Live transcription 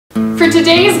For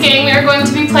today's game, we are going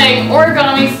to be playing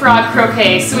Origami Frog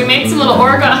Croquet. So we made some little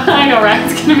origami, I know, right?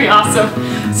 It's gonna be awesome.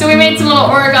 So we made some little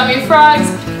origami frogs.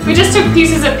 We just took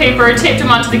pieces of paper, taped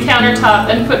them onto the countertop,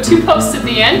 and put 2 posts at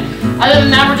the end. Other than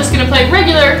that, we're just gonna play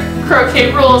regular croquet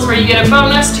rules where you get a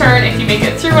bonus turn if you make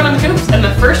it through one of the hoops, and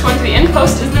the first one to the end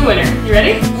post is the winner. You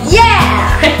ready?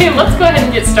 Yeah! Okay, let's go ahead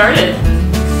and get started.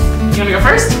 You wanna go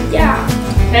first? Yeah.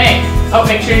 Okay. Oh,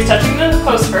 make sure he's touching the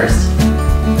post first.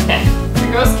 Okay.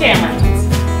 Here goes Cameron.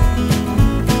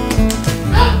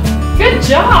 Good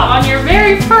job on your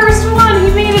very first one.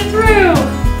 He made it through.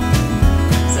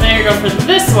 So now you're going for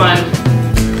this one.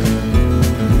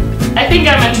 I think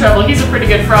I'm in trouble. He's a pretty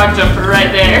good frog jumper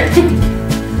right there.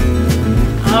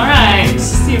 All right. Let's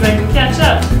see if I can catch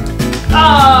up.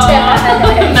 Oh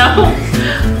no!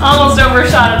 Almost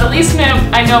overshot it. At least now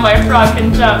I know my frog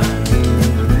can jump.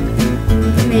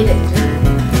 Made it.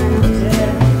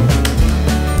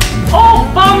 Oh,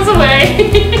 bombs away.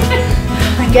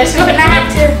 I guess we're gonna have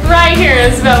to. Right here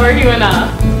is about where he went off.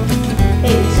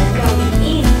 Hey, this is gonna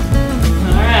be easy.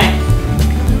 Alright.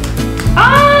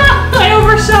 Ah! I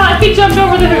overshot. He jumped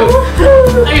over the hoop.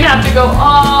 I'm gonna have to go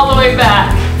all the way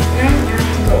back. I'm gonna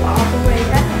have to go all the way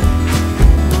back.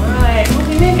 Alright. Will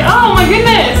he make it? Oh my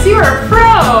goodness! You are a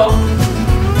pro!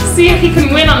 See if he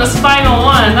can win on this final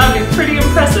one. That would be pretty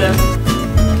impressive.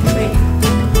 Wait.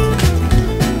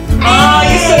 Oh,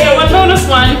 you still get one bonus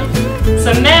one.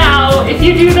 So now, if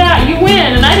you do that, you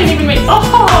win. And I didn't even make, oh,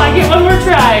 I get one more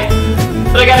try.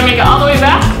 But I gotta make it all the way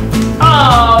back.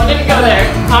 Oh, it didn't go there.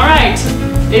 All right.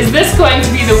 Is this going to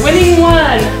be the winning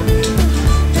one?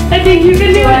 I think you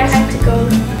can do it. I have to go?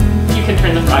 You can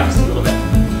turn the frog just a little bit.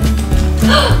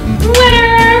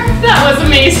 Winner! That was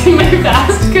amazing, very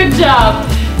fast. Good job.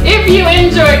 If you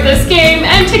enjoyed this game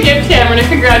and to give Cameron a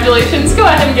congratulations, go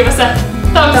ahead and give us a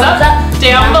thumbs up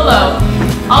down below.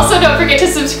 Also, don't forget to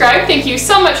subscribe. Thank you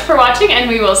so much for watching, and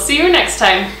we will see you next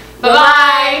time.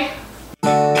 Bye-bye!